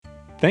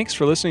Thanks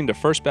for listening to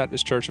First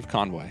Baptist Church of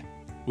Conway.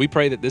 We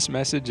pray that this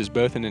message is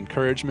both an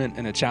encouragement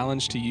and a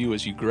challenge to you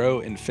as you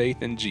grow in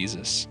faith in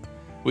Jesus.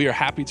 We are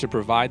happy to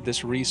provide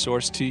this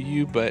resource to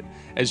you, but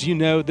as you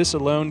know, this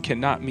alone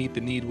cannot meet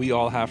the need we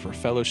all have for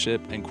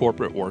fellowship and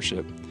corporate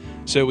worship.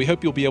 So we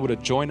hope you'll be able to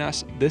join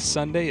us this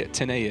Sunday at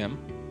 10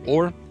 a.m.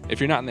 Or if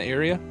you're not in the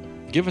area,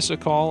 give us a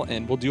call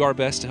and we'll do our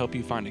best to help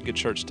you find a good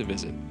church to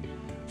visit.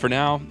 For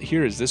now,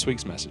 here is this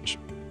week's message.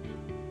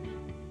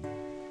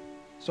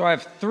 So I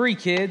have 3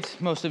 kids.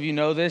 Most of you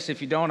know this.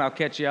 If you don't, I'll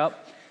catch you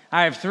up.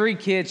 I have 3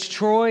 kids,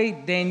 Troy,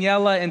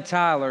 Daniela, and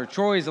Tyler.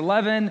 Troy is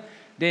 11.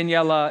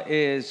 Daniela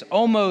is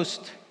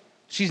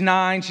she's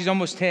 9. She's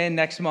almost 10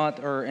 next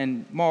month or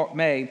in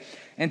May.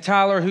 And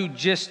Tyler, who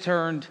just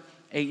turned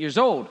 8 years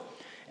old.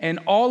 And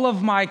all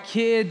of my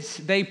kids,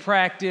 they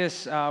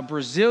practice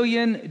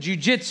Brazilian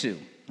Jiu-Jitsu.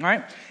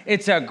 Right?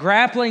 It's a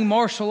grappling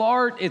martial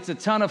art. It's a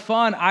ton of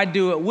fun. I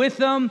do it with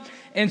them.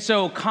 And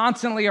so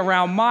constantly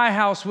around my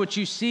house, what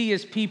you see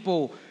is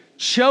people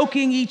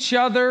choking each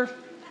other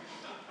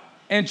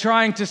and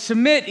trying to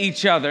submit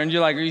each other. And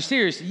you're like, are you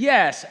serious?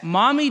 Yes.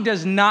 Mommy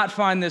does not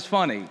find this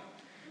funny.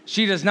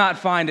 She does not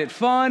find it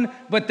fun,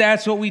 but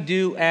that's what we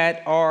do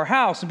at our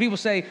house. And people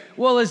say,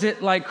 well, is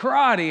it like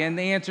karate? And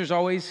the answer is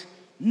always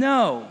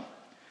no.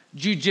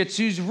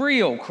 Jiu-jitsu's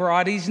real,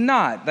 karate's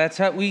not. That's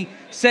what we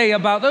say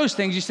about those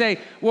things. You say,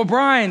 well,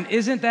 Brian,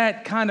 isn't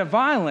that kind of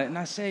violent? And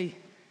I say,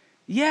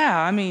 yeah,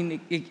 I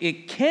mean,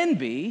 it can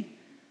be,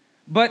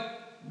 but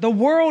the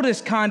world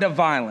is kind of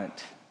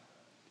violent.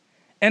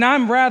 And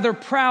I'm rather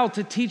proud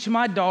to teach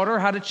my daughter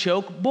how to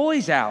choke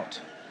boys out.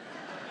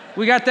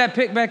 We got that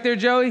pic back there,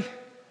 Joey?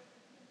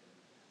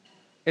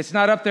 It's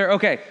not up there?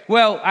 Okay.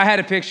 Well, I had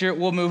a picture.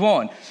 We'll move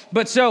on.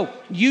 But so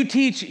you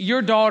teach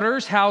your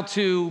daughters how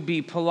to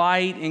be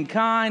polite and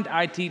kind.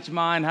 I teach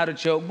mine how to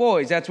choke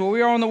boys. That's where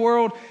we are in the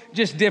world,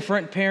 just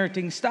different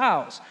parenting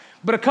styles.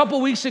 But a couple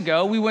weeks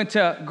ago, we went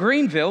to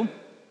Greenville,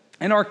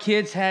 and our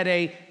kids had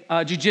a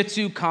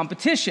jiu-jitsu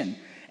competition.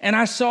 And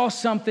I saw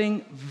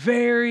something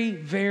very,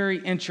 very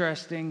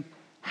interesting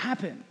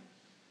happen.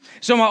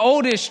 So my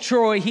oldest,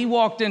 Troy, he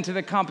walked into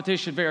the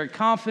competition very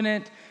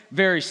confident,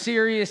 very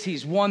serious.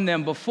 He's won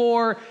them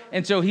before.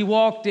 And so he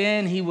walked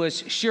in, he was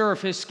sure of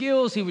his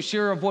skills. He was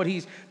sure of what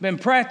he's been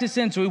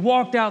practicing. So he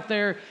walked out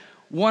there,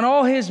 won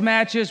all his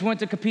matches, went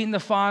to compete in the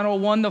final,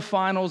 won the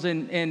finals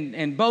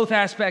in both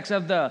aspects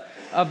of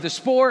the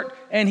sport.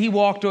 And he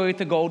walked away with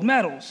the gold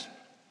medals.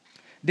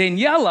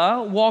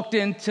 Daniela walked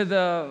into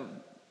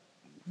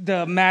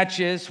the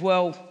matches,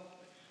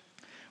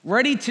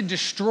 ready to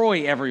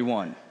destroy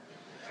everyone.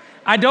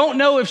 I don't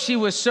know if she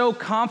was so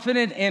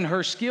confident in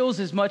her skills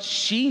as much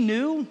she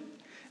knew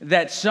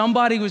that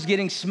somebody was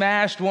getting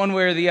smashed one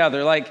way or the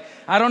other. Like,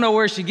 I don't know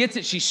where she gets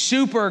it. She's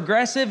super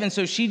aggressive, and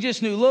so she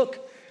just knew,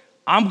 look,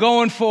 I'm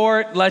going for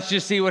it. Let's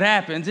just see what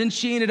happens. And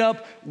she ended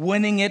up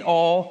winning it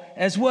all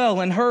as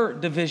well in her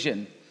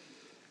division.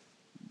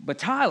 But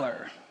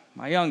Tyler,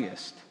 my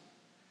youngest,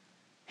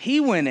 he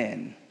went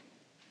in,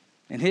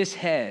 and his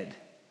head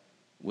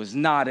was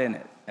not in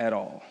it at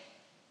all.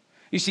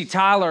 You see,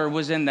 Tyler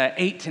was in the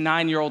 8 to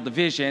 9-year-old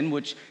division,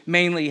 which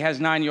mainly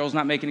has 9-year-olds,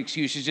 not making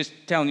excuses, just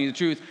telling you the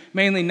truth,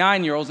 mainly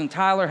 9-year-olds, and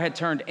Tyler had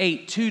turned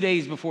 8 2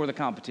 days before the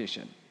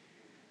competition.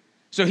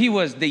 So he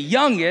was the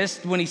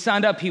youngest. When he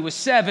signed up, he was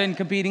 7,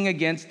 competing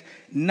against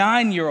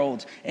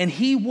 9-year-olds. And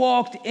he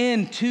walked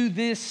into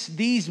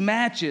these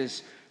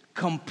matches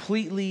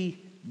completely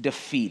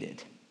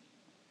defeated.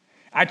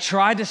 I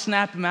tried to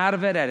snap him out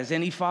of it, as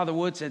any father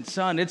would, said,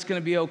 son, it's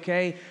going to be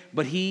okay.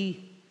 But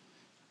he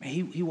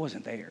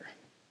wasn't there.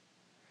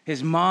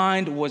 His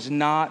mind was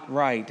not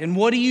right. And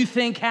what do you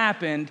think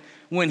happened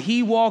when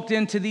he walked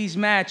into these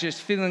matches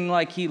feeling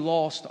like he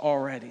lost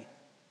already?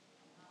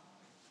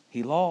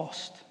 He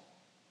lost.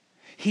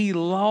 He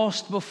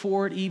lost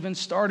before it even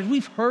started.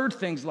 We've heard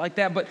things like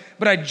that, but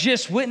I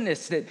just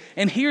witnessed it.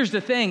 And here's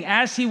the thing.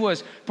 As he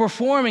was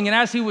performing and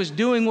as he was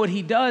doing what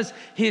he does,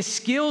 his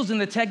skills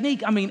and the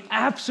technique,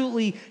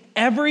 absolutely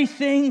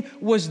everything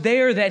was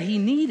there that he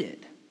needed.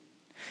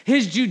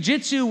 His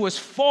jiu-jitsu was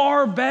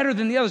far better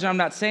than the others. I'm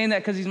not saying that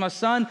because he's my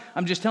son.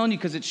 I'm just telling you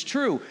because it's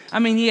true.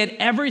 He had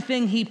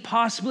everything he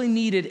possibly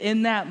needed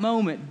in that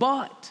moment,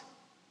 but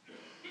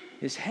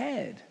his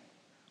head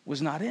was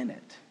not in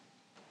it.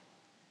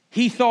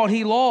 He thought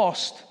he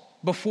lost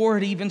before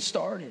it even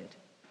started.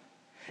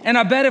 And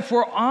I bet if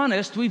we're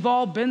honest, we've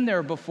all been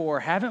there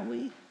before, haven't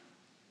we?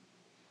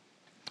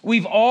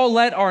 We've all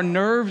let our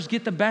nerves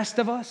get the best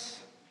of us.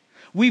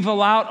 We've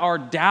allowed our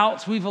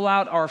doubts, we've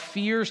allowed our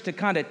fears to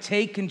kind of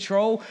take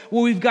control.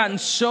 Well, we've gotten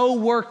so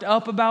worked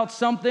up about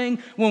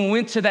something when we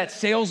went to that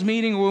sales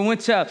meeting, or we went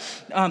to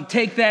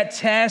take that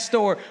test,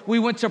 or we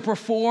went to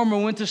perform,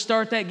 or went to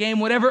start that game,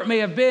 whatever it may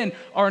have been,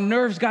 our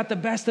nerves got the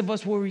best of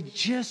us where we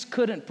just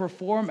couldn't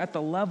perform at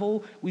the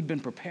level we'd been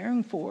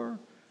preparing for,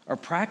 or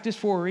practiced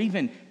for, or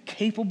even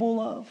capable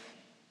of.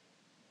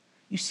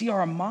 You see,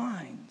 our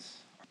minds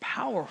are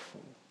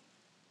powerful.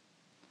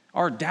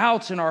 Our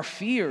doubts and our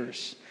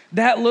fears,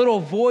 That little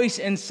voice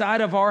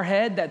inside of our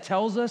head that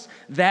tells us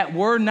that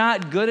we're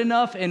not good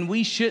enough and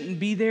we shouldn't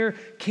be there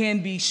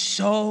can be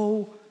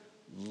so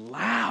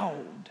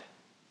loud.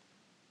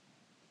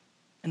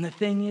 And the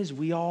thing is,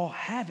 we all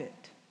have it.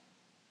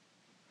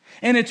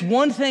 And it's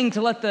one thing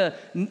to let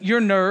your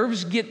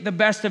nerves get the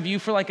best of you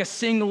for like a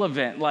single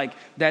event, like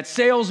that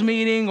sales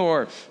meeting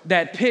or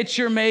that pitch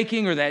you're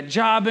making or that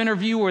job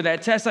interview or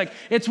that test. Like,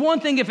 it's one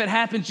thing if it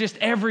happens just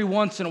every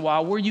once in a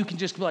while where you can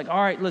just be like,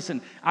 all right,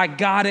 listen, I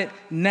got it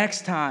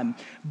next time.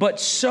 But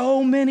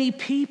so many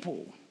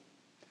people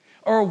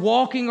are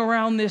walking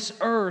around this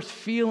earth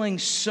feeling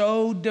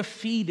so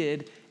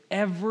defeated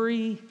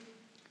every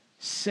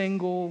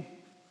single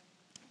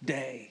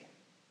day.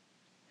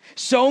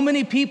 So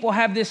many people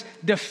have this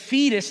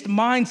defeatist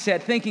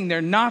mindset, thinking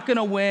they're not going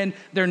to win,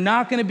 they're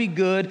not going to be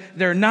good,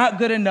 they're not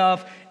good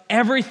enough,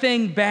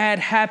 everything bad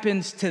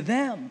happens to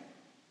them.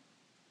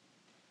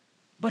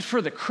 But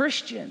for the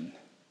Christian,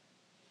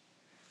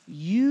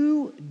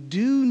 you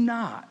do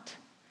not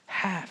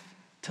have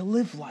to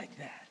live like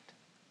that.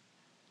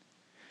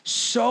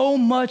 So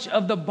much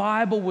of the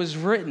Bible was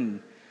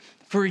written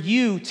for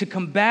you to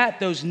combat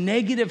those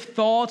negative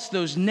thoughts,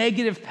 those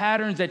negative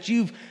patterns that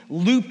you've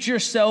looped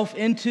yourself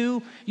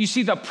into. You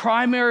see, the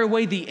primary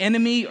way the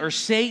enemy or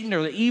Satan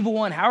or the evil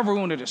one, however we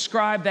want to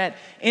describe that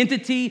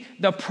entity,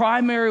 the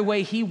primary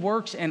way he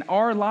works in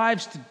our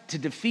lives to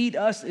defeat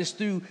us is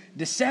through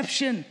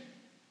deception.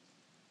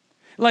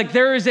 Like,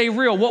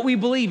 what we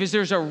believe is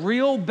there's a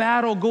real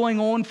battle going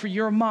on for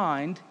your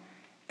mind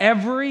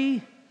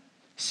every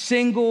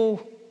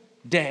single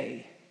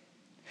day.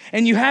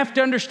 And you have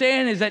to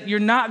understand is that you're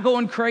not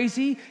going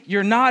crazy,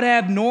 you're not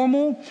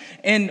abnormal,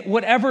 and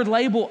whatever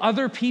label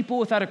other people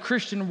without a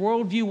Christian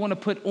worldview want to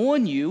put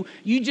on you,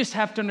 you just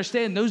have to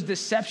understand those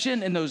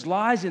deception and those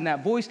lies and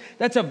that voice,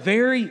 that's a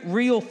very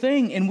real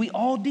thing, and we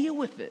all deal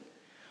with it.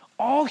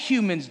 All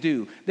humans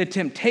do. The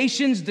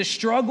temptations, the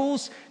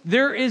struggles,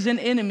 there is an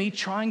enemy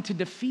trying to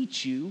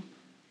defeat you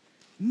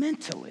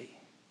mentally.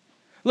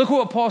 Look at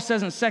what Paul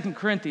says in 2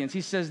 Corinthians.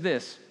 He says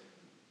this.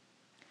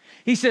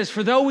 He says,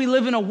 although we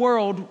live in the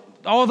world,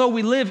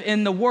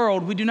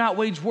 we do not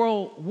wage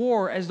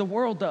war as the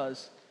world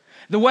does.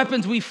 The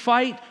weapons we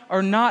fight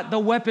are not the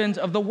weapons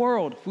of the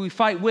world. We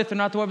fight with are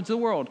not the weapons of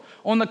the world.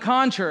 On the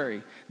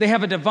contrary, they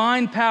have a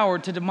divine power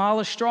to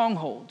demolish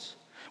strongholds.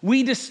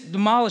 We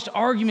demolish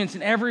arguments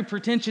and every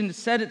pretension that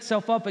set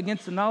itself up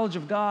against the knowledge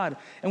of God,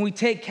 and we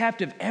take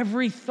captive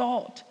every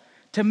thought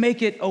to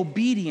make it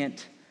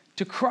obedient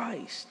to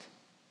Christ.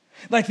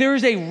 Like, there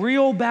is a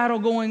real battle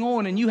going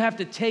on, and you have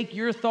to take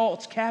your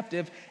thoughts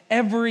captive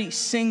every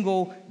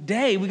single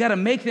day. We got to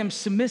make them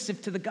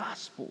submissive to the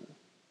gospel.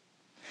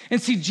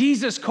 And see,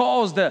 Jesus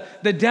calls the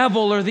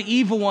devil or the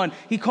evil one,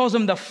 he calls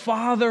him the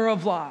father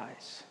of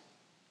lies.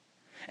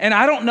 And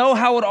I don't know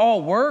how it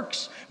all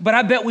works, but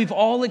I bet we've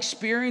all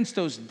experienced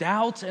those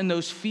doubts and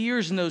those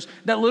fears and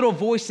that little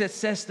voice that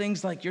says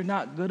things like, you're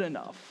not good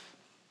enough.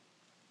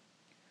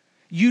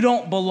 You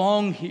don't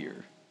belong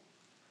here.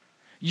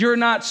 You're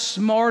not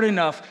smart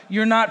enough.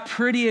 You're not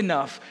pretty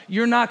enough.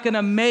 You're not going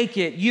to make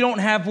it. You don't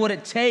have what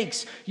it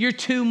takes. You're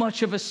too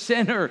much of a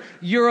sinner.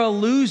 You're a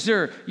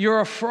loser. You're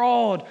a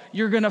fraud.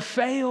 You're going to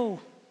fail.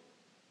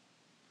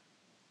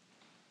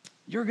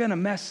 You're going to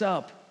mess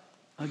up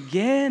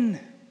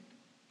again.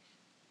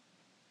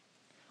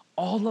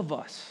 All of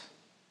us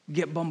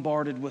get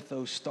bombarded with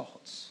those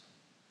thoughts.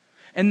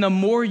 And the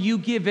more you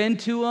give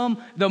into them,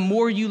 the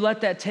more you let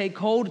that take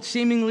hold,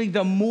 seemingly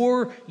the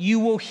more you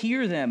will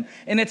hear them.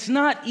 And it's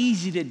not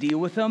easy to deal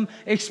with them,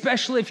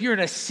 especially if you're in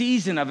a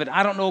season of it.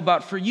 I don't know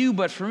about for you,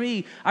 but for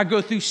me, I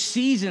go through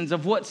seasons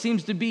of what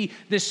seems to be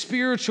this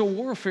spiritual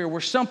warfare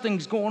where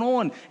something's going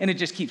on and it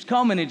just keeps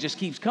coming,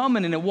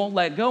 and it won't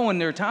let go.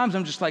 And there are times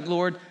I'm just like,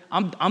 Lord,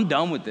 I'm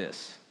done with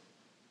this.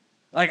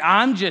 Like,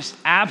 I'm just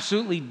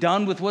absolutely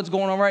done with what's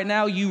going on right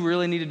now. You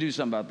really need to do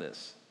something about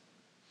this.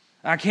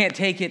 I can't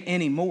take it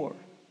anymore.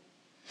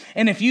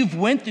 And if you've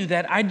went through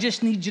that, I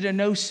just need you to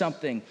know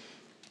something.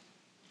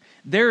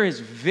 There is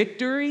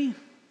victory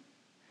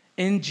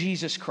in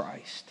Jesus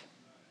Christ.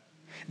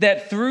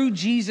 That through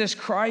Jesus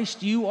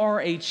Christ, you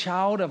are a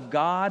child of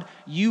God.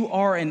 You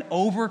are an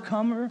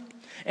overcomer.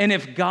 And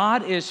if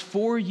God is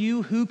for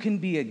you, who can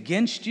be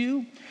against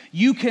you?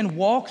 You can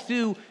walk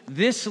through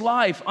this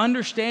life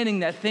understanding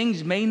that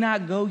things may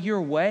not go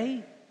your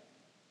way,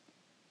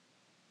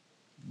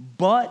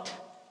 but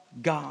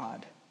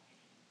God.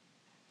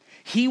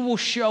 He will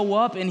show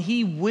up and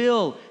he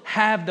will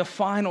have the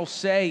final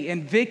say,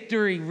 and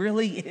victory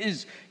really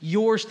is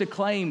yours to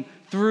claim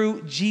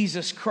through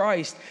Jesus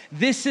Christ.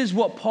 This is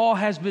what Paul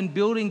has been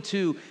building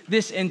to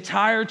this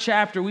entire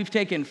chapter. We've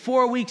taken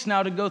 4 weeks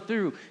now to go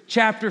through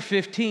chapter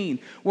 15,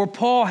 where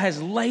Paul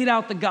has laid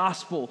out the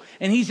gospel,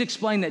 and he's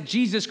explained that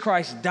Jesus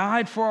Christ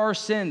died for our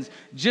sins,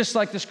 just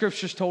like the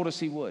scriptures told us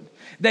he would.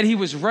 That he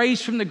was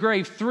raised from the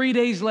grave 3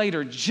 days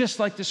later, just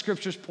like the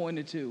scriptures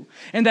pointed to.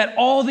 And that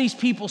all these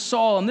people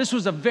saw him. This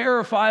was a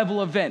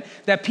verifiable event,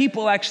 that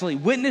people actually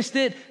witnessed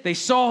it. They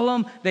saw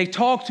him, they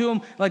talked to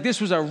him, like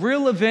this was a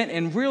real event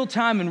in real time.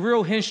 time in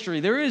real history,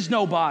 there is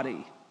no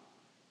body.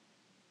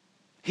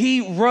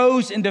 He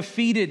rose and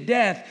defeated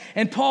death.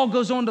 And Paul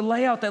goes on to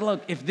lay out that,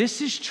 look, if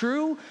this is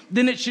true,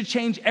 then it should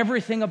change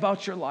everything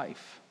about your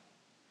life.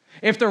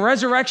 If the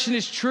resurrection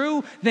is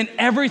true, then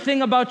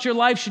everything about your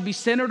life should be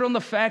centered on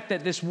the fact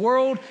that this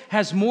world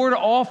has more to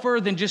offer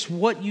than just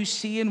what you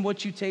see and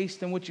what you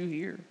taste and what you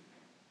hear.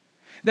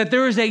 That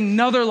there is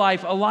another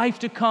life, a life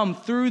to come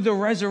through the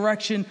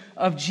resurrection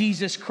of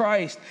Jesus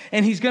Christ.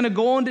 And he's going to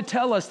go on to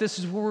tell us, this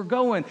is where we're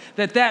going,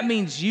 that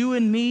means you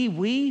and me,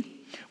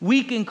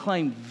 we can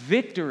claim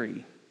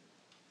victory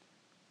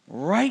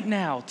right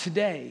now,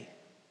 today,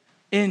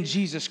 in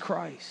Jesus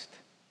Christ.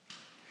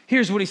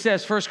 Here's what he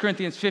says, 1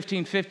 Corinthians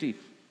 15:50.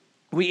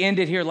 We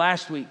ended here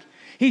last week.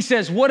 He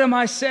says, what am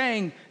I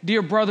saying,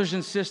 dear brothers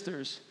and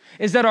sisters,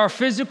 is that our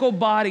physical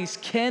bodies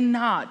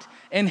cannot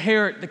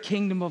inherit the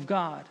kingdom of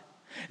God.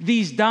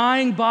 These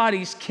dying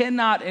bodies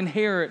cannot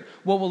inherit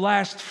what will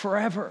last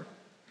forever.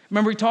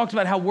 Remember, we talked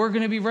about how we're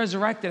going to be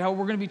resurrected, how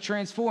we're going to be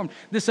transformed.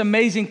 This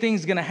amazing thing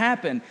is going to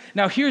happen.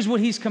 Now, here's what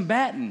he's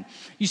combating.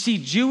 You see,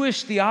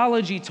 Jewish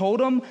theology told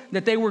them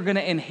that they were going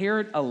to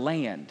inherit a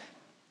land.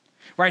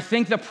 Right?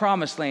 Think the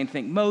promised land.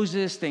 Think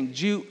Moses, think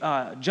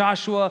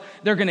Joshua.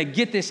 They're going to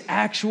get this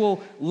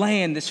actual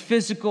land, this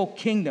physical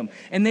kingdom.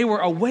 And they were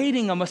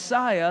awaiting a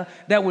Messiah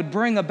that would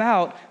bring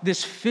about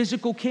this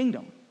physical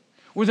kingdom,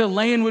 where the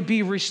land would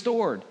be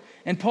restored.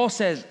 And Paul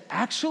says,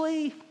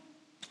 actually,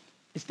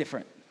 it's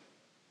different.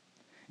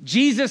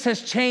 Jesus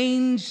has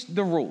changed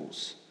the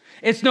rules.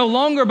 It's no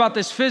longer about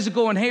this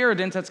physical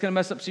inheritance. That's going to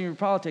mess up some of your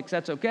politics.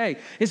 That's okay.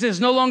 It says it's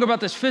no longer about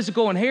this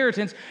physical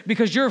inheritance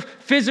because your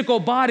physical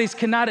bodies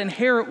cannot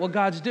inherit what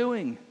God's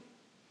doing.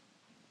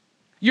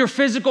 Your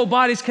physical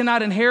bodies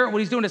cannot inherit what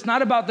he's doing. It's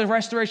not about the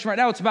restoration right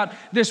now. It's about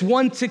this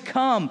one to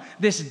come,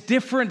 this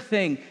different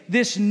thing,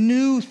 this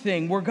new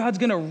thing where God's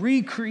going to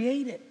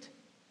recreate it.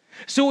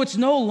 So it's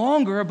no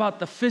longer about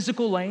the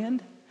physical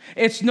land.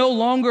 It's no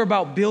longer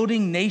about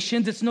building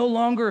nations. It's no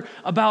longer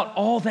about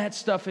all that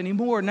stuff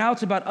anymore. Now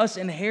it's about us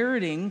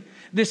inheriting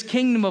this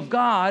kingdom of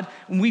God,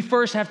 and we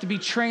first have to be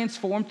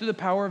transformed through the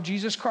power of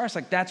Jesus Christ.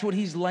 Like that's what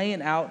he's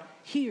laying out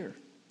here.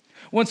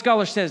 One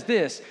scholar says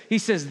this. He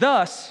says,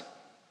 thus,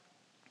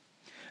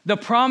 the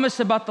promise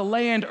about the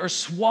land are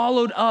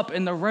swallowed up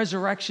in the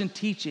resurrection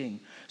teaching,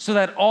 so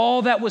that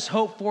all that was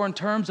hoped for in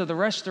terms of the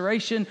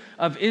restoration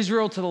of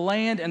Israel to the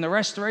land and the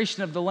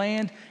restoration of the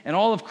land and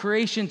all of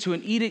creation to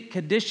an Edenic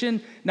condition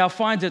now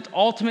finds its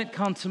ultimate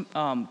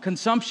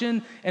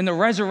consumption in the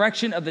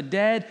resurrection of the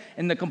dead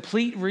and the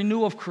complete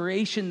renewal of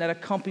creation that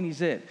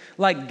accompanies it.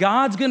 Like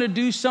God's going to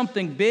do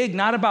something big,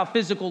 not about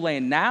physical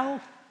land now,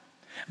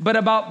 but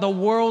about the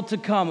world to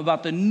come,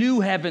 about the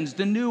new heavens,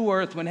 the new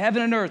earth, when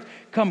heaven and earth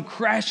come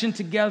crashing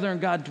together and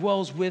God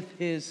dwells with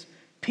his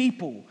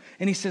people.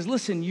 And he says,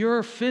 listen,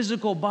 your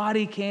physical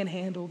body can't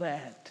handle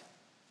that.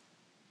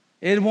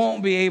 It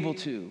won't be able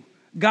to.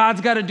 God's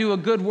got to do a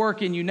good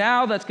work in you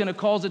now that's going to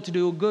cause it to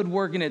do a good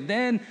work in it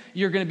then.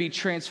 You're going to be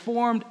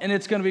transformed, and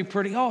it's going to be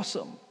pretty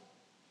awesome.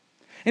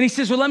 And he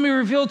says, well, let me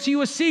reveal to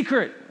you a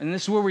secret. And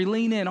this is where we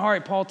lean in. All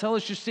right, Paul, tell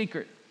us your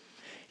secret.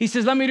 He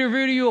says, let me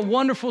reveal to you a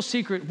wonderful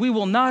secret. We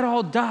will not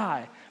all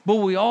die, but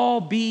we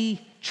all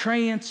be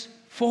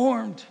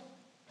transformed.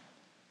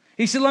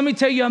 He said, let me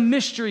tell you a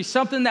mystery,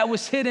 something that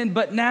was hidden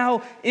but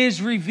now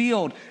is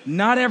revealed.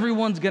 Not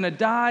everyone's going to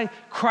die.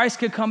 Christ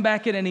could come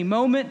back at any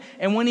moment.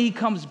 And when he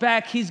comes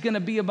back, he's going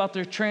to be about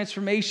their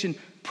transformation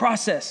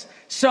process.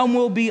 Some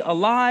will be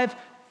alive.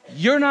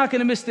 You're not going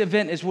to miss the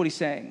event is what he's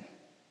saying.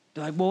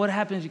 They're like, well, what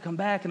happens if you come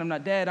back and I'm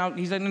not dead?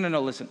 He's like,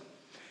 no, listen.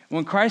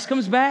 When Christ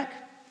comes back,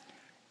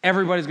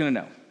 everybody's going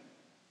to know.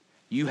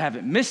 You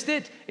haven't missed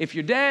it. If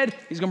you're dead,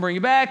 he's going to bring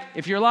you back.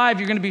 If you're alive,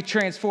 you're going to be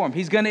transformed.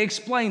 He's going to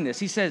explain this.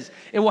 He says,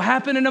 it will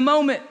happen in a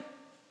moment.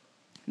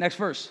 Next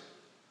verse.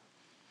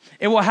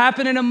 It will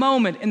happen in a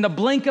moment, in the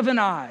blink of an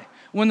eye,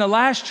 when the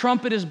last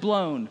trumpet is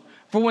blown.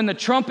 For when the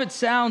trumpet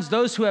sounds,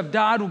 those who have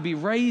died will be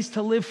raised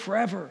to live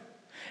forever.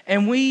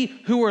 And we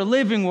who are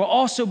living will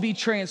also be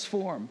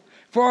transformed.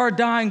 For our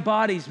dying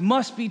bodies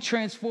must be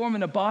transformed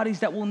into bodies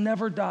that will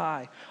never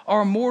die.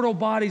 Our mortal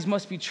bodies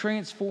must be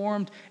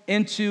transformed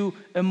into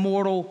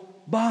immortal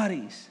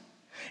bodies.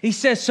 He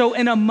says, so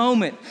in a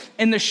moment,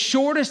 in the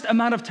shortest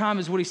amount of time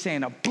is what he's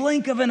saying, a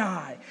blink of an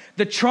eye,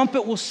 the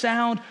trumpet will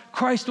sound,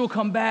 Christ will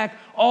come back,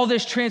 all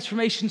this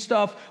transformation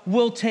stuff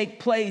will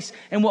take place.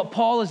 And what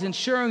Paul is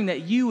ensuring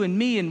that you and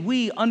me and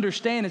we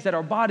understand is that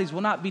our bodies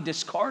will not be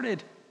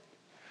discarded.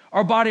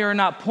 Our body are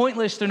not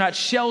pointless. They're not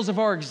shells of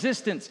our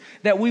existence,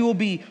 that we will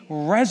be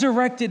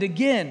resurrected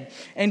again.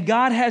 And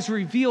God has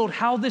revealed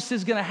how this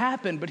is going to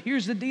happen. But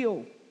here's the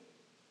deal.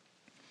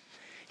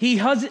 He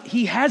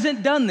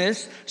hasn't done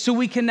this so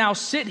we can now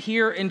sit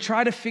here and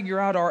try to figure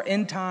out our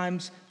end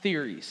times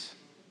theories.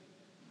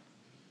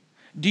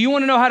 Do you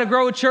want to know how to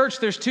grow a church?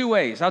 There's two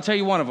ways. I'll tell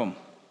you one of them.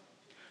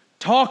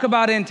 Talk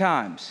about end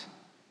times.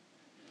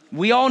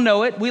 We all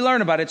know it. We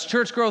learn about it. It's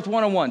Church Growth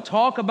 101.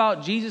 Talk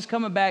about Jesus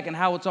coming back and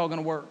how it's all going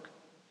to work.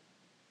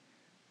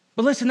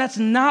 But listen, that's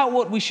not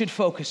what we should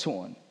focus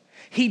on.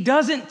 He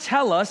doesn't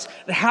tell us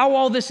how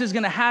all this is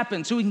going to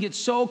happen so we can get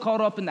so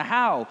caught up in the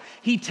how.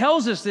 He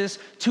tells us this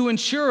to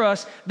ensure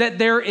us that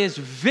there is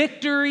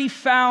victory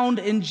found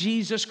in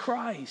Jesus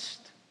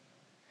Christ,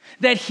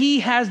 that he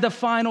has the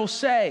final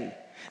say,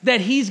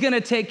 that he's going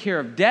to take care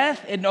of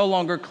death. It no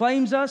longer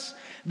claims us,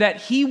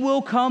 that he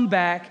will come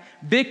back.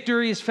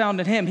 Victory is found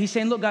in him. He's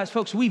saying, look, guys,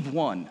 folks, we've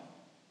won.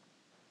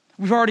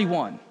 We've already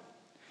won.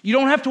 You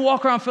don't have to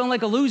walk around feeling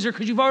like a loser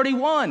because you've already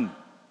won.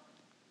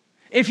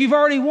 If you've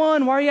already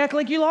won, why are you acting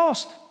like you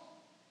lost?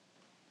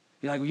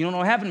 You're like, well, you don't know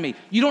what happened to me.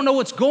 You don't know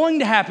what's going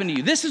to happen to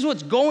you. This is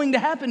what's going to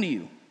happen to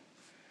you.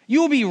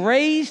 You will be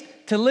raised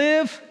to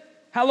live,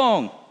 how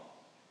long?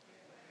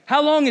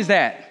 How long is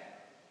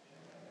that?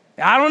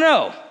 I don't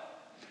know.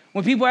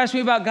 When people ask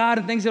me about God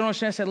and things they don't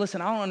understand, I said,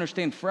 listen, I don't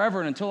understand forever,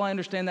 and until I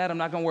understand that, I'm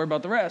not going to worry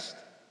about the rest.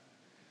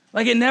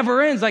 Like, it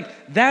never ends.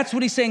 Like, that's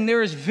what he's saying.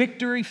 There is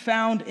victory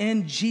found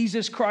in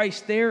Jesus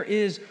Christ. There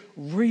is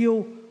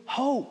real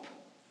hope.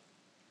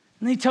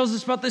 And he tells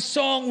us about this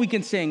song we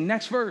can sing.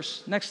 Next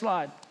verse, next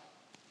slide.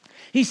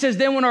 He says,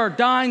 then when our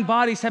dying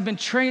bodies have been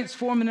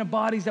transformed into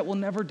bodies that will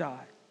never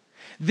die,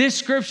 this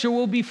scripture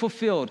will be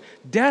fulfilled.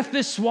 Death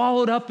is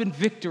swallowed up in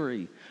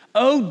victory.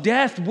 Oh,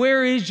 death,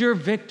 where is your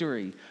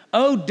victory?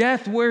 Oh,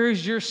 death, where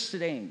is your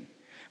sting?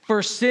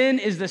 For sin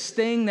is the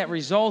sting that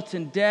results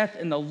in death,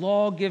 and the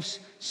law gives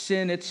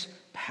sin its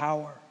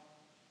power.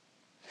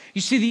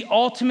 You see, the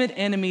ultimate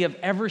enemy of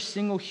every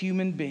single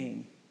human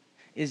being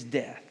is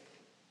death.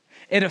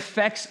 It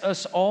affects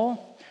us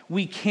all.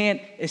 We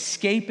can't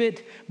escape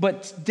it,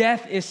 but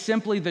death is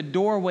simply the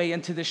doorway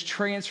into this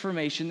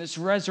transformation, this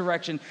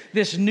resurrection,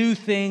 this new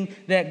thing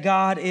that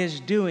God is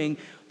doing.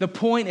 The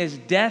point is,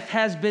 death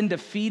has been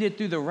defeated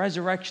through the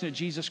resurrection of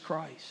Jesus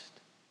Christ.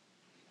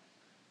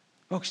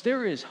 Folks,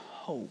 there is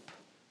hope.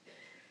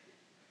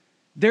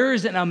 There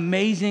is an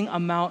amazing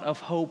amount of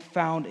hope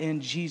found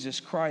in Jesus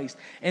Christ,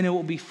 and it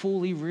will be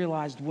fully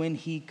realized when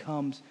he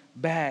comes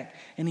back.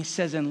 And he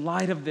says, in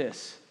light of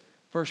this,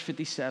 verse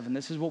 57,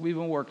 this is what we've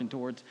been working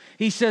towards.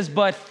 He says,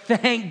 but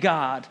thank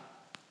God,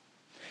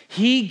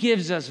 he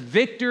gives us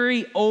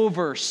victory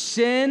over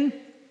sin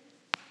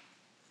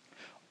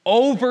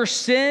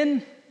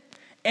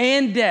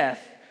and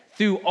death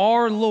through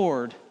our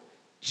Lord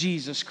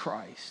Jesus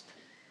Christ.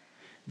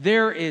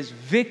 There is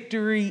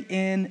victory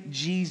in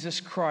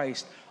Jesus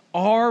Christ.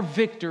 Our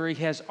victory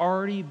has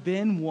already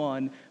been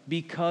won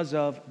because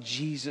of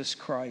Jesus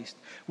Christ,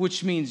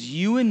 which means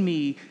you and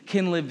me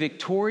can live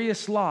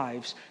victorious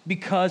lives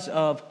because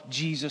of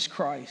Jesus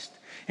Christ.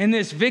 And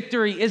this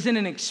victory isn't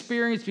an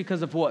experience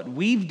because of what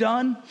we've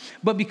done,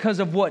 but because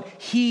of what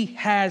he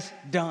has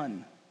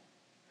done.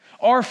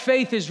 Our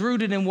faith is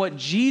rooted in what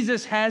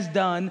Jesus has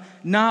done,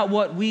 not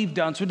what we've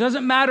done. So it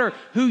doesn't matter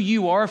who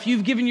you are. If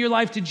you've given your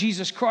life to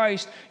Jesus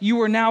Christ,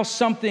 you are now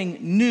something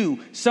new,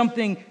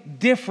 something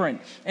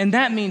different. And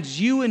that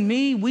means you and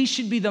me, we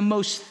should be the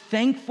most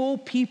thankful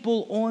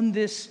people on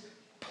this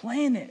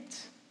planet.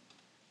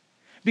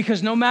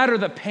 Because no matter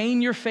the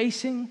pain you're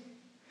facing,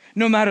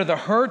 no matter the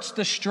hurts,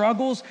 the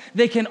struggles,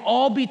 they can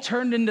all be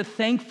turned into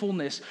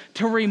thankfulness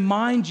to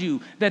remind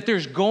you that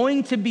there's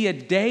going to be a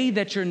day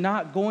that you're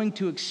not going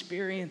to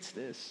experience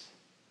this.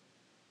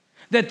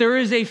 That there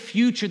is a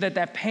future,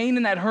 that pain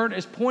and that hurt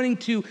is pointing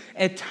to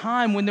a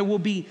time when there will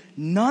be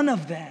none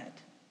of that.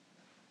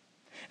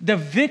 The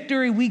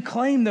victory we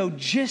claim, though,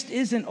 just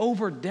isn't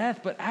over death,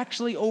 but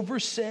actually over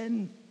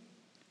sin.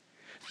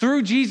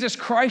 Through Jesus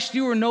Christ,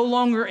 you are no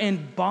longer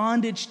in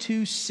bondage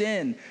to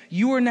sin.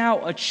 You are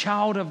now a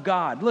child of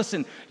God.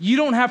 Listen, you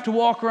don't have to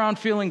walk around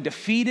feeling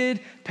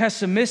defeated,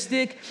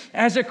 pessimistic.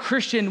 As a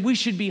Christian, we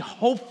should be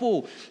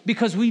hopeful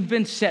because we've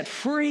been set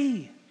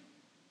free.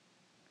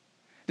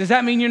 Does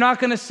that mean you're not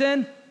going to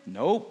sin?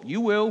 Nope,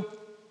 you will.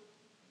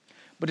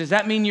 But does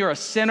that mean you're a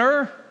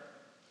sinner?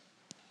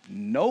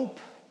 Nope.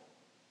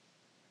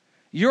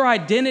 Your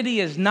identity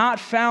is not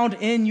found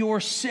in your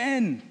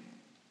sin.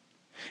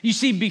 You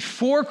see,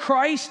 before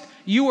Christ,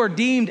 you are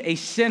deemed a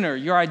sinner.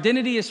 Your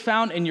identity is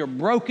found in your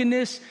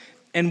brokenness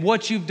and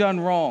what you've done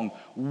wrong.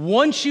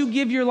 Once you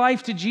give your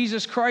life to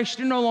Jesus Christ,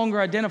 you're no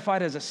longer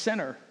identified as a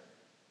sinner.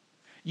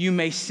 You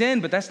may sin,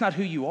 but that's not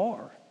who you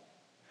are.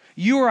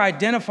 You are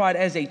identified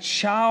as a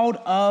child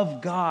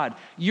of God.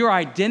 Your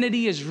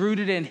identity is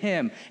rooted in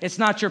him. It's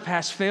not your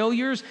past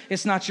failures.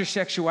 It's not your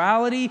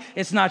sexuality.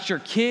 It's not your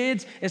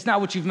kids. It's not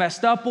what you've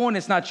messed up on.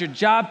 It's not your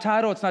job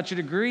title. It's not your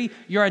degree.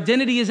 Your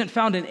identity isn't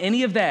found in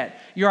any of that.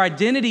 Your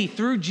identity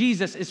through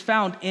Jesus is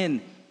found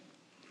in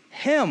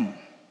him.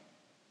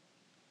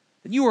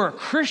 That you are a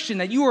Christian,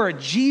 that you are a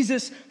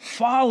Jesus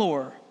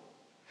follower.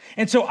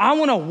 And so I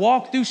want to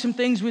walk through some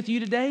things with you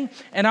today,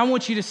 and I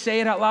want you to say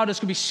it out loud. It's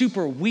going to be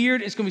super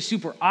weird. It's going to be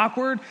super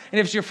awkward. And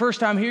if it's your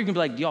first time here, you're going to be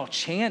like, do y'all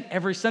chant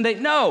every Sunday?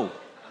 No.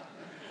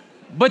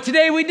 But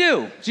today we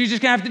do. So you're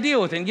just going to have to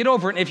deal with it and get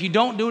over it. And if you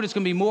don't do it, it's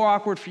going to be more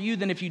awkward for you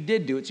than if you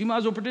did do it. So you might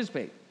as well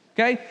participate.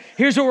 Okay?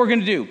 Here's what we're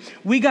going to do.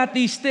 We got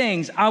these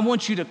things I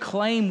want you to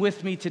claim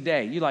with me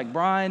today. You're like,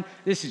 Brian,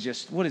 this is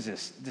just, what is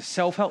this? The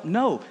self-help?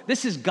 No,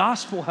 this is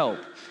gospel help.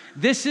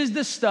 This is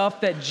the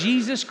stuff that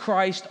Jesus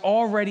Christ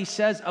already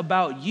says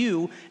about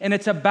you, and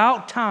it's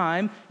about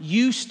time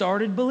you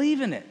started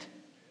believing it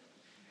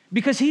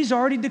because he's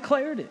already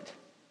declared it.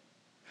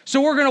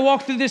 So we're going to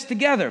walk through this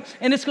together,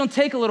 and it's going to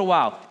take a little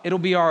while. It'll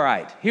be all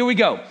right. Here we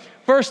go.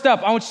 First up,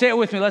 I want you to say it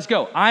with me. Let's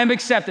go. I am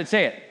accepted.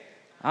 Say it.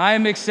 I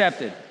am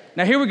accepted.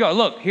 Now, here we go.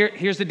 Look,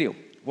 here's the deal.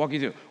 Walk you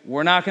through.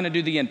 We're not going to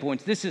do the end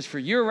points. This is for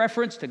your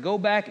reference to go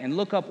back and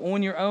look up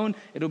on your own.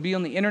 It'll be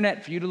on the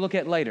internet for you to look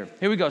at later.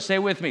 Here we go. Say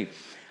it with me.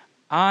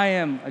 I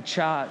am a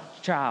child.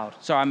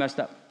 Sorry, I messed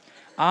up.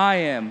 I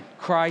am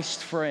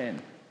Christ's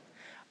friend.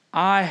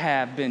 I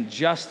have been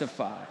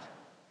justified.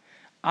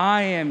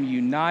 I am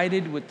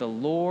united with the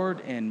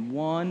Lord and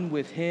one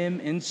with him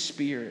in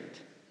spirit.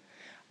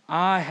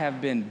 I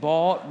have been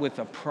bought with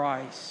a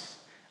price.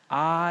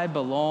 I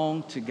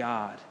belong to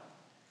God.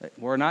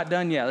 We're not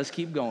done yet. Let's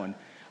keep going.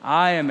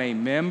 I am a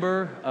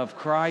member of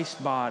Christ's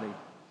body.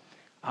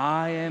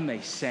 I am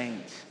a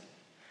saint.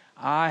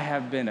 I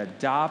have been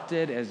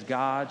adopted as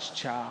God's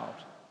child.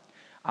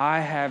 I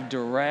have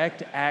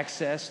direct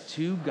access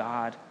to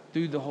God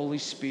through the Holy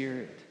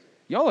Spirit.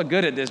 Y'all are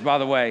good at this, by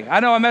the way. I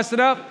know I messed it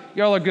up.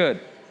 Y'all are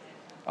good.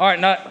 All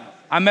right,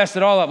 I messed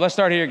it all up. Let's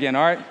start here again,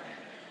 all right?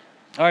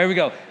 All right, here we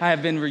go. I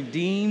have been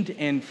redeemed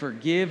and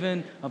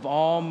forgiven of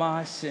all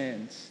my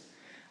sins.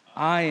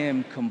 I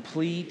am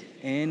complete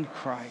in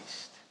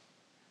Christ.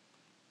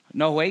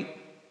 No, wait.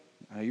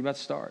 You're about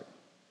to start.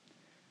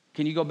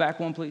 Can you go back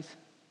one, please?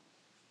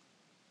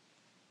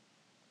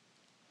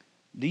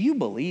 Do you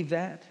believe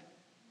that?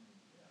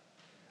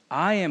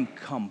 I am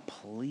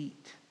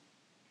complete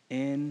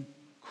in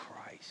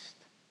Christ.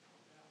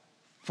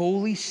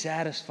 Fully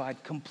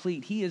satisfied,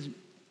 complete. He is,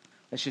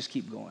 let's just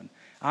keep going.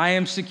 I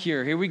am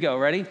secure. Here we go.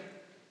 Ready?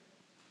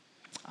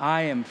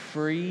 I am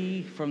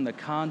free from the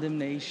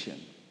condemnation.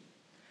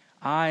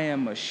 I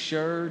am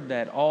assured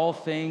that all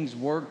things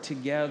work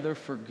together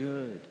for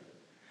good.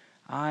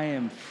 I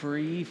am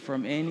free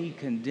from any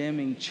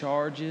condemning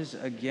charges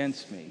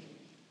against me.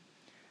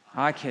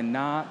 I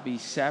cannot be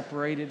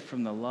separated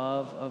from the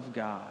love of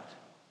God.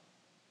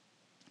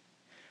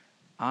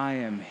 I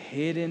am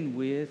hidden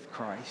with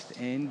Christ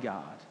in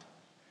God.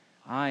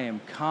 I am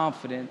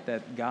confident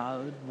that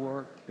God's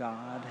work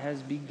God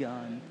has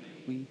begun,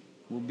 we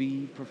will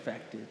be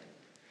perfected.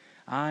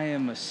 I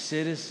am a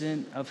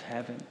citizen of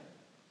heaven.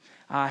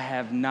 I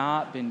have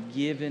not been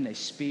given a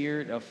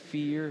spirit of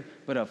fear,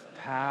 but of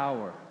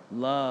power,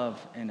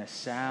 love, and a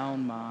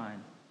sound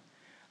mind.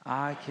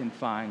 I can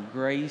find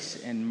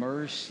grace and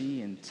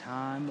mercy in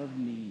time of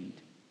need.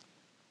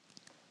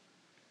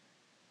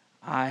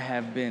 I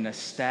have been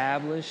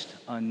established,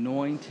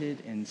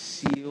 anointed, and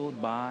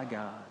sealed by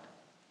God.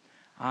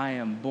 I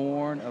am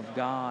born of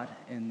God,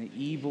 and the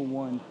evil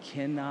one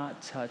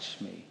cannot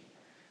touch me.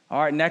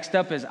 All right, next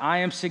up is I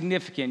am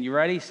significant. You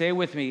ready? Say it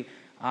with me.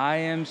 I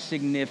am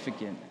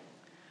significant.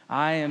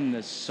 I am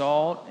the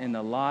salt and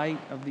the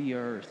light of the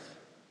earth.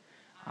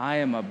 I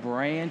am a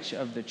branch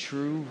of the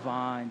true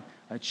vine,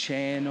 a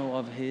channel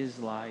of his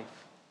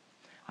life.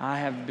 I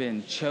have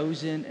been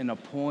chosen and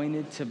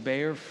appointed to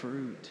bear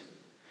fruit.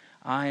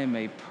 I am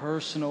a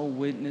personal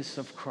witness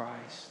of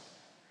Christ.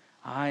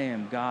 I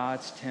am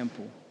God's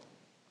temple.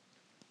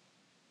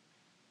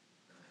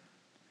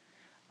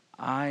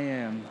 I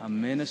am a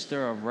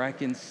minister of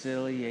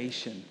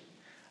reconciliation.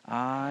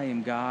 I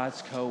am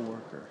God's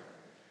co-worker.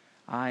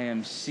 I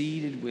am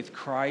seated with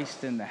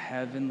Christ in the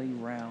heavenly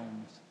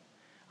realms.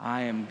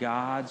 I am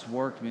God's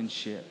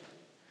workmanship,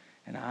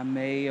 and I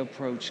may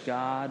approach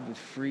God with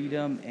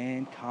freedom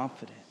and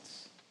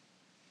confidence.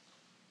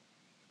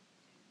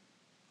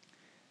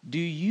 Do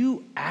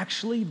you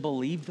actually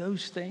believe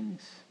those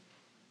things?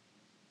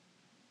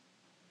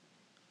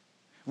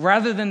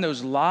 Rather than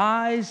those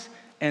lies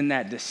and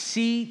that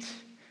deceit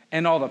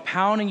and all the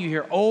pounding you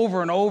hear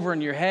over and over in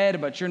your head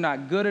about you're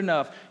not good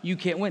enough, you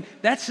can't win.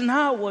 That's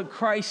not what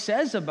Christ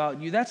says about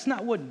you. That's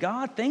not what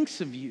God thinks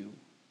of you.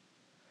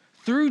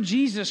 Through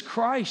Jesus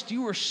Christ,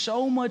 you are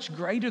so much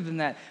greater than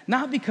that.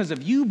 Not because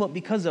of you, but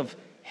because of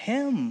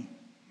him.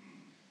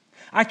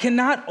 I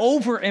cannot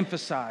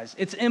overemphasize.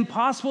 It's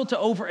impossible to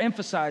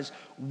overemphasize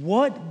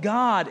what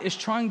God is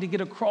trying to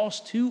get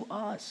across to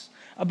us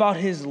about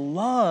his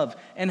love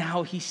and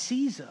how he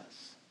sees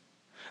us.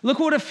 Look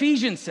what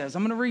Ephesians says.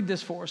 I'm going to read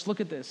this for us. Look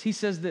at this. He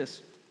says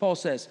this. Paul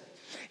says,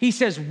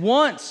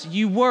 once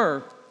you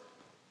were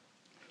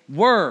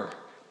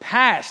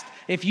past.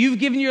 If you've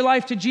given your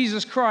life to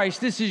Jesus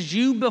Christ, this is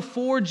you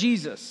before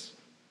Jesus.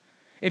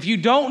 If you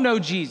don't know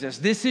Jesus,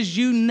 this is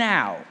you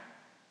now.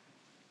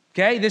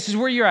 Okay, this is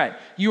where you're at.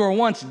 You were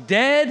once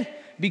dead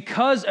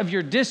because of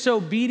your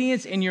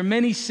disobedience and your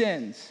many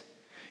sins.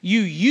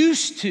 You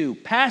used to,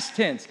 past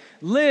tense,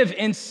 live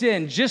in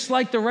sin just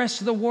like the rest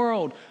of the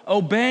world,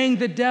 obeying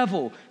the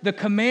devil, the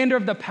commander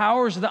of the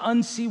powers of the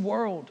unseen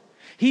world.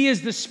 He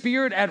is the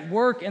spirit at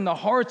work in the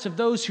hearts of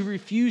those who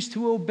refuse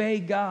to obey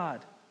God.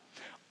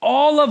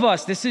 All of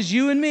us, this is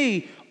you and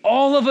me,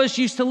 all of us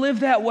used to live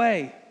that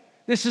way.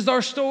 This is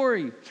our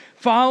story.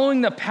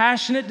 Following the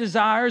passionate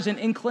desires and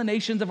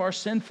inclinations of our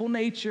sinful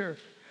nature.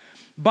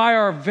 By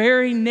our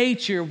very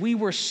nature, we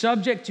were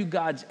subject to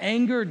God's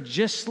anger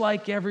just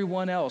like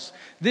everyone else.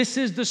 This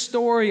is the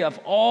story of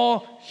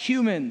all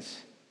humans.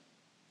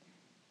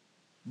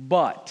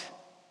 But,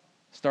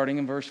 starting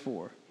in verse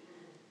 4,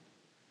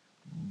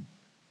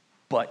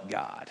 but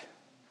God.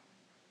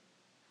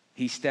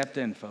 He stepped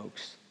in,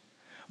 folks.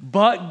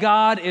 But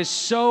God is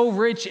so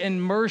rich in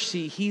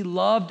mercy, He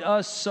loved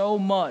us so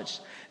much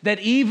that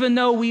even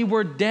though we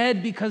were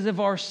dead because of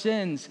our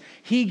sins,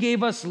 He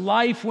gave us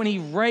life when He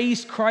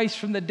raised Christ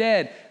from the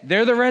dead.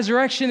 There the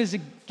resurrection is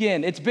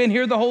again. It's been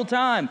here the whole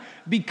time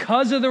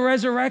because of the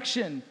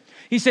resurrection.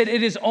 He said,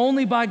 it is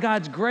only by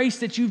God's grace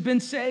that you've been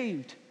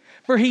saved.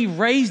 For He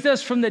raised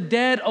us from the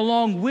dead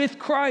along with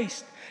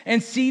Christ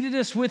and seated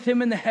us with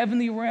Him in the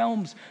heavenly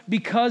realms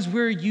because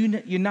we're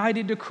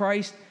united to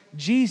Christ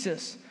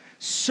Jesus.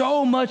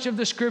 So much of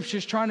the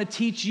scriptures trying to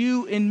teach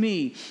you and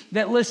me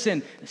that,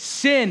 listen,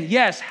 sin,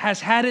 yes,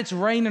 has had its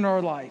reign in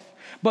our life.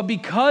 But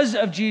because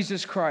of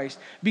Jesus Christ,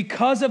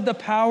 because of the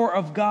power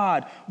of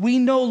God, we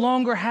no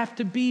longer have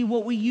to be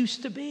what we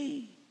used to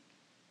be.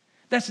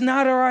 That's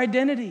not our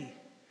identity.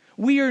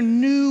 We are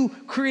new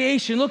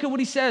creation. Look at what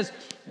he says.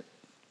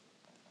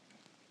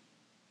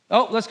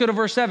 Oh, let's go to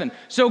verse 7.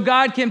 So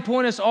God can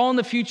point us all in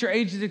the future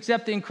ages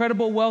except the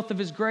incredible wealth of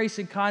His grace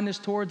and kindness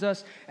towards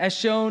us as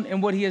shown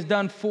in what He has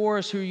done for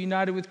us who are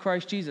united with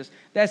Christ Jesus.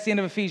 That's the end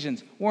of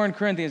Ephesians. We're in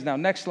Corinthians now.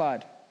 Next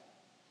slide.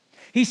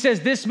 He says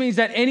this means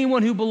that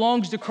anyone who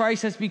belongs to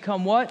Christ has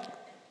become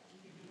what?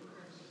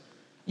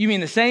 You mean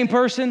the same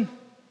person?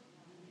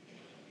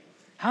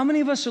 How many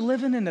of us are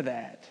living into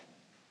that?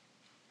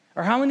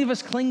 Or how many of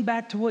us cling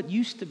back to what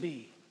used to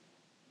be?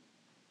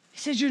 He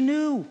says you're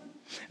new.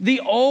 The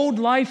old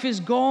life is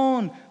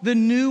gone. The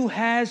new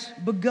has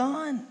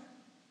begun.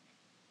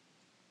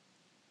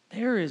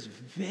 There is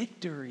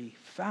victory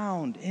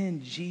found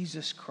in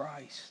Jesus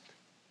Christ.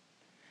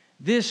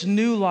 This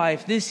new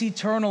life, this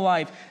eternal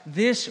life,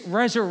 this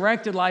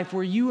resurrected life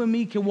where you and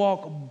me can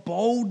walk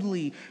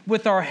boldly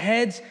with our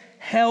heads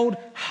held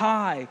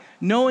high,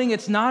 knowing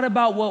it's not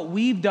about what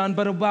we've done,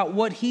 but about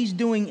what He's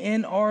doing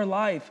in our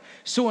life.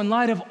 So in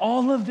light of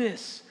all of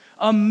this,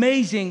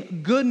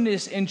 amazing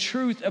goodness and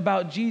truth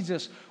about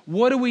Jesus,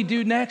 what do we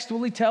do next?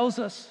 Well, he tells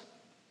us.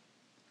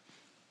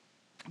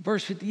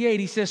 Verse 58,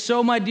 he says,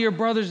 so my dear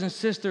brothers and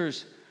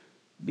sisters,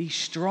 be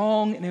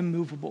strong and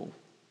immovable.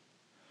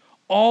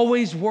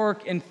 Always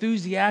work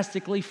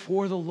enthusiastically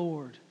for the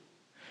Lord,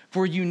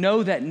 for you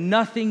know that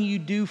nothing you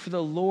do for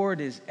the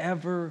Lord is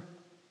ever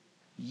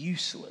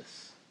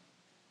useless.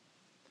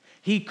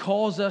 He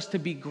calls us to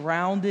be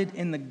grounded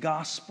in the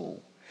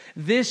gospel.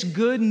 This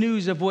good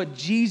news of what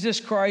Jesus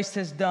Christ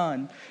has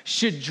done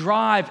should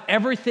drive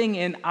everything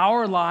in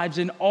our lives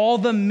and all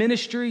the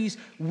ministries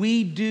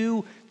we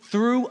do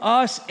through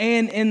us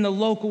and in the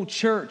local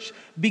church.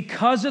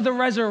 Because of the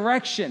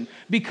resurrection,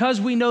 because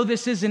we know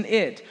this isn't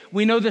it.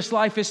 We know this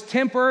life is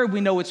temporary.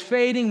 We know it's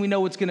fading. We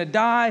know it's going to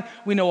die.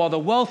 We know all the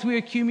wealth we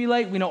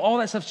accumulate. We know all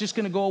that stuff's just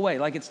going to go away.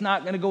 Like it's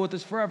not going to go with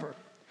us forever.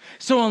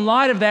 So in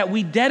light of that,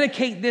 we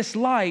dedicate this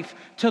life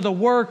to the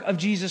work of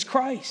Jesus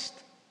Christ.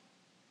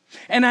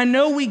 And I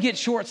know we get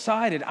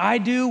short-sighted. I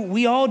do.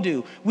 We all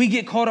do. We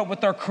get caught up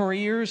with our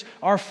careers,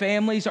 our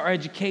families, our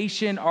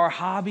education, our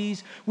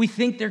hobbies. We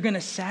think they're going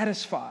to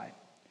satisfy.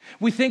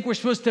 We think we're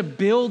supposed to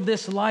build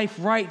this life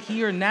right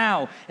here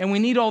now. And we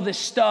need all this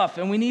stuff.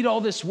 And we need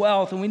all this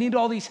wealth. And we need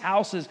all these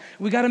houses.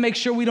 We got to make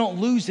sure we don't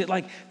lose it.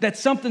 Like that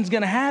something's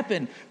going to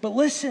happen. But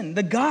listen,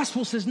 the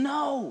gospel says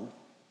no.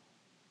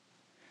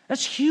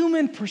 That's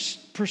human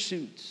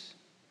pursuits.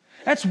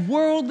 That's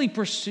worldly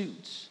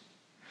pursuits.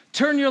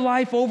 Turn your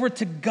life over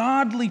to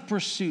godly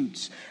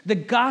pursuits. The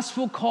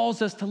gospel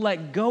calls us to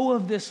let go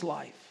of this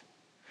life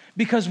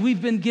because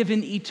we've been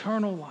given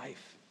eternal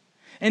life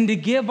and to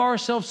give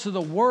ourselves to the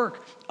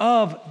work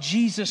of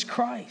Jesus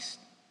Christ.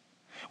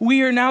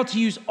 We are now to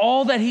use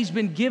all that He's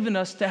been given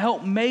us to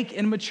help make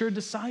and mature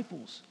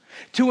disciples,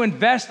 to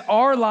invest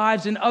our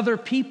lives in other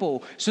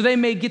people so they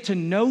may get to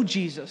know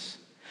Jesus.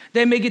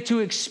 They may get to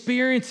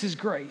experience His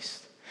grace.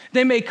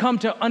 They may come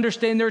to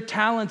understand their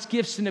talents,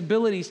 gifts, and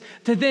abilities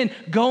to then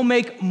go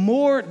make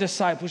more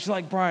disciples. You're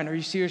like, Brian, are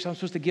you serious? I'm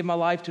supposed to give my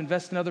life to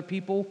invest in other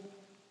people?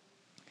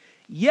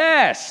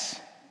 Yes.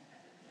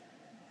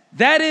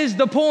 That is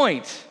the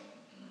point.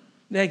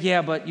 Like,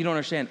 yeah, but you don't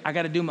understand. I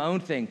got to do my own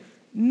thing.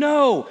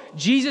 No,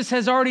 Jesus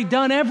has already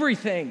done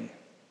everything.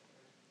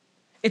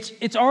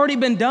 It's already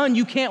been done.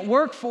 You can't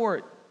work for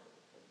it.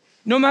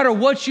 No matter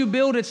what you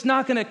build, it's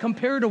not going to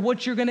compare to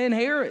what you're going to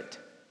inherit.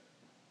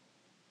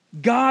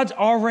 God's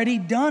already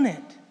done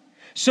it.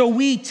 So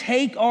we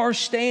take our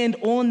stand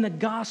on the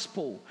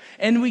gospel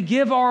and we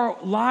give our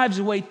lives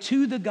away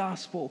to the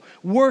gospel,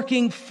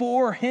 working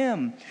for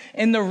Him.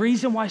 And the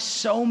reason why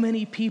so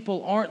many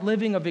people aren't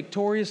living a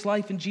victorious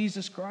life in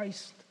Jesus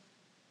Christ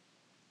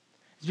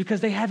is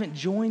because they haven't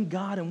joined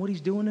God in what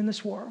He's doing in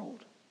this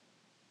world.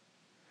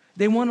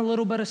 They want a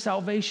little bit of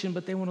salvation,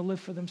 but they want to live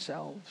for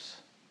themselves.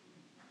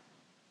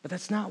 But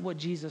that's not what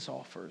Jesus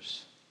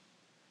offers.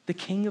 The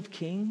King of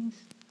Kings,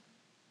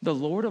 the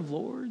Lord of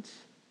Lords,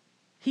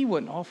 he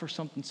wouldn't offer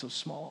something so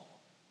small.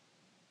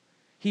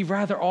 He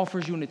rather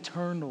offers you an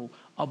eternal,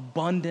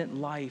 abundant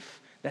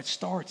life that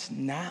starts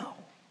now.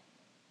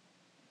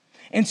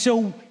 And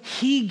so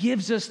he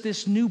gives us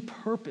this new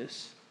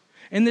purpose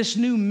and this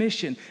new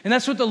mission. And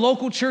that's what the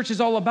local church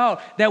is all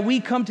about, that we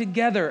come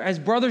together as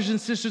brothers and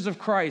sisters of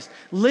Christ,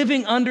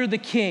 living under the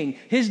King.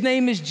 His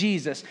name is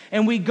Jesus.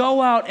 And we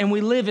go out and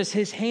we live as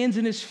his hands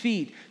and his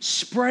feet,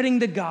 spreading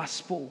the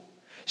gospel,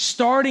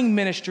 starting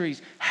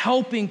ministries,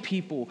 helping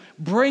people,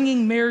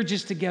 bringing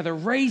marriages together,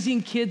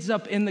 raising kids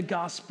up in the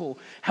gospel,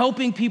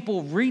 helping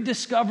people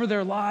rediscover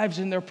their lives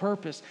and their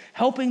purpose,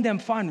 helping them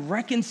find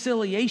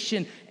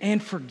reconciliation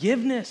and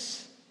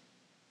forgiveness.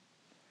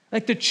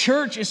 Like the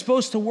church is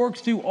supposed to work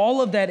through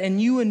all of that, and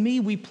you and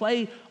me, we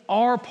play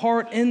our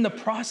part in the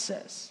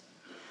process.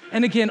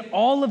 And again,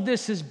 all of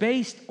this is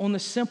based on the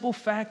simple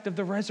fact of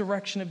the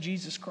resurrection of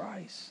Jesus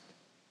Christ.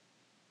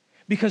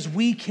 Because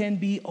we can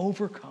be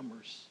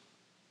overcomers.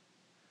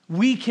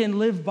 We can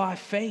live by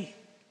faith.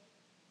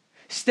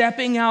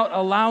 Stepping out,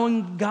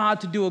 allowing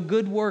God to do a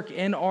good work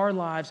in our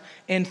lives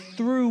and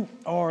through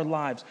our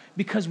lives.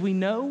 Because we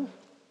know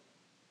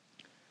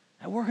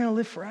that we're going to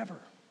live forever.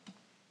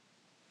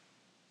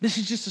 This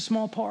is just a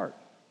small part.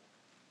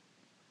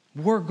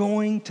 We're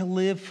going to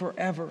live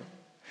forever.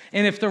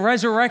 And if the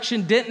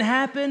resurrection didn't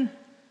happen,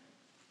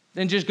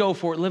 then just go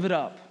for it, live it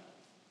up.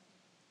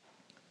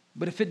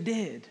 But if it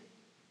did,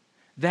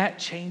 that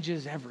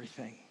changes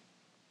everything.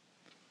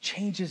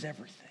 Changes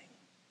everything.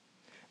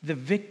 The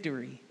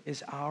victory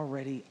is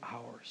already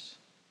ours.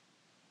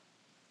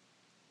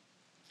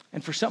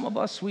 And for some of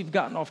us, we've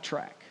gotten off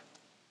track.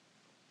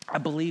 I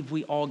believe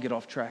we all get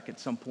off track at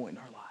some point in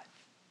our life.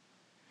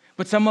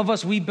 But some of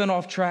us, we've been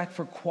off track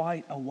for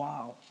quite a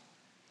while.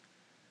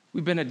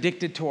 We've been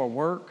addicted to our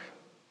work.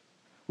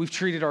 We've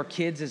treated our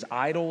kids as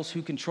idols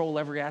who control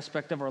every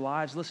aspect of our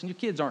lives. Listen, your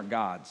kids aren't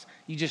gods.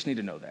 You just need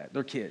to know that.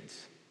 They're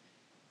kids.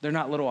 They're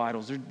not little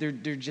idols. They're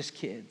just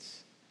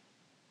kids.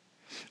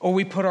 Or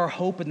we put our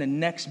hope in the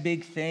next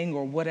big thing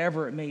or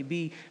whatever it may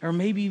be. Or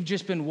maybe you've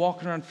just been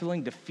walking around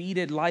feeling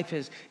defeated. Life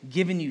has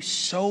given you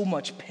so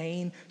much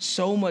pain,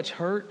 so much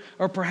hurt.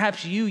 Or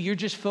perhaps you're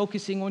just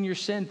focusing on your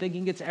sin,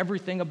 thinking it's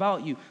everything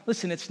about you.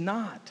 Listen, it's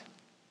not.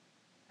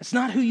 It's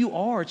not who you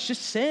are. It's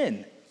just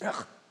sin.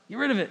 Ugh, get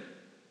rid of it.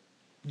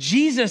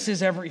 Jesus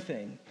is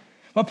everything.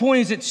 My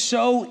point is, it's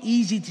so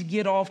easy to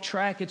get off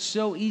track. It's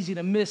so easy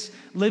to miss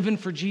living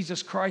for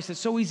Jesus Christ. It's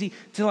so easy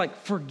to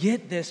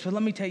forget this. But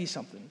let me tell you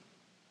something.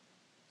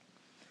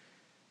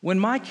 When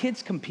my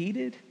kids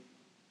competed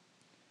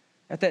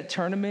at that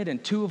tournament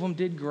and 2 of them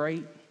did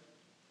great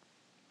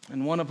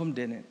and 1 of them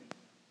didn't,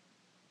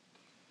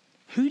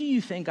 who do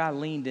you think I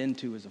leaned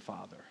into as a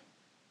father?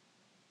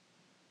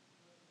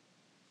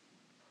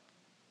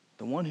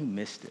 The one who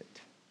missed it.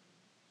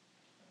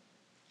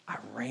 I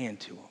ran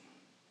to him.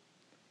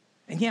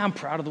 And yeah, I'm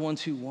proud of the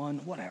ones who won,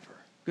 whatever.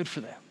 Good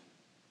for them.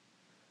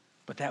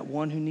 But that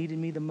one who needed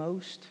me the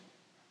most,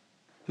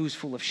 who was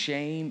full of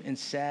shame and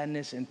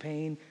sadness and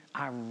pain,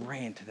 I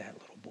ran to that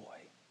little boy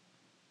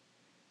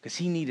because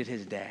he needed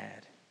his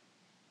dad.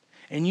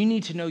 And you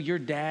need to know your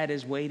dad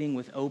is waiting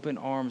with open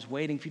arms,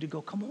 waiting for you to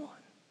go, come on.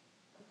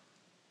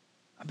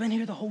 I've been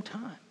here the whole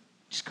time.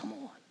 Just come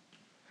on.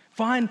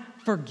 Find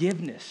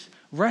forgiveness.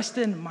 Rest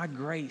in my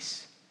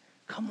grace.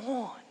 Come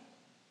on.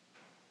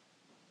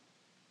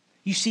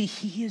 You see,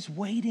 he is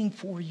waiting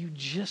for you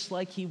just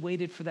like he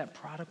waited for that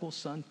prodigal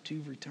son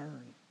to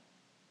return.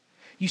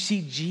 You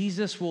see,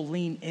 Jesus will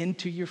lean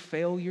into your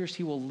failures.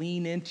 He will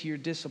lean into your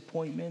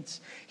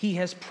disappointments. He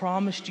has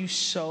promised you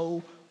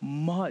so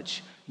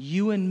much.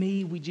 You and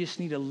me, we just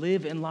need to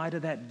live in light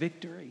of that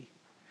victory.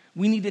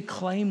 We need to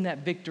claim that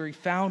victory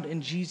found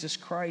in Jesus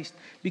Christ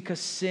because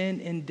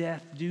sin and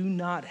death do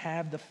not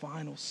have the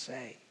final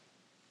say.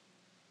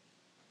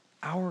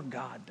 Our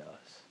God does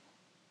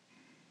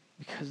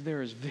because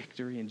there is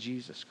victory in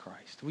Jesus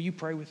Christ. Will you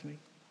pray with me?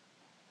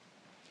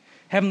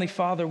 Heavenly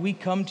Father, we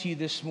come to you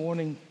this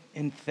morning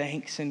in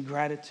thanks and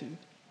gratitude.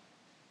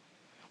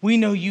 We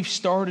know you've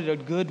started a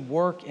good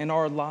work in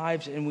our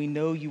lives, and we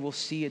know you will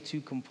see it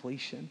to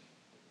completion.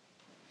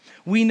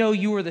 We know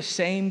you are the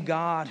same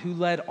God who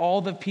led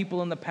all the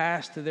people in the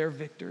past to their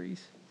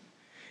victories.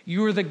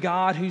 You are the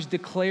God who's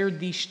declared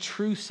these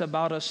truths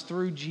about us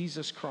through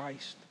Jesus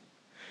Christ.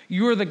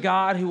 You are the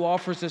God who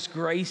offers us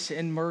grace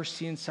and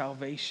mercy and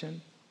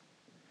salvation.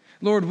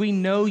 Lord, we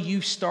know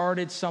you've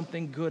started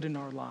something good in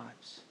our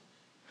lives.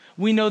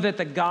 We know that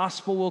the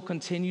gospel will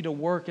continue to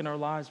work in our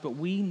lives, but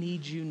we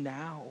need you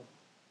now.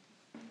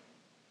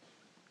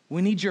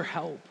 We need your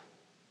help.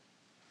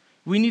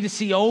 We need to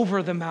see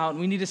over the mountain.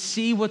 We need to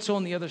see what's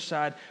on the other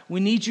side. We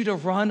need you to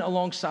run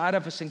alongside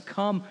of us and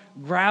come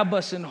grab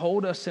us and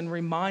hold us and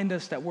remind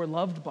us that we're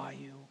loved by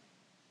you.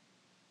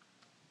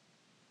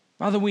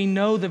 Father, we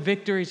know the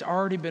victory's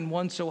already been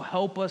won, so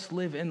help us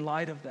live in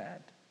light of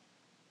that.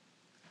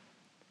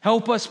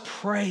 Help us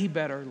pray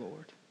better,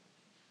 Lord.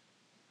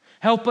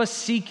 Help us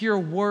seek your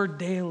word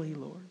daily,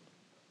 Lord.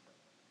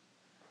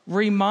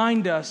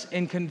 Remind us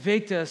and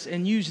convict us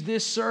and use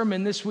this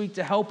sermon this week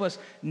to help us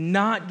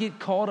not get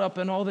caught up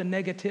in all the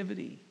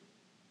negativity,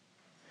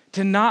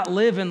 to not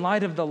live in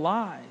light of the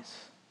lies,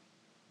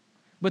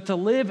 but to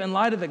live in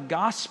light of the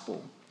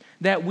gospel,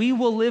 that we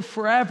will live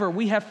forever.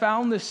 We have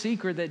found the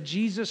secret that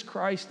Jesus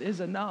Christ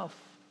is enough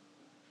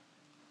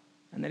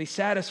and that he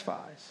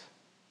satisfies.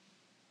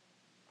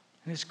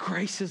 And his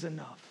grace is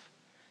enough.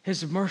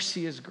 His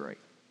mercy is great.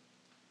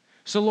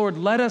 So Lord,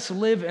 let us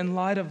live in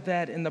light of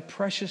that in the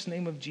precious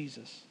name of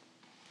Jesus.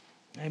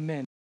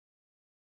 Amen.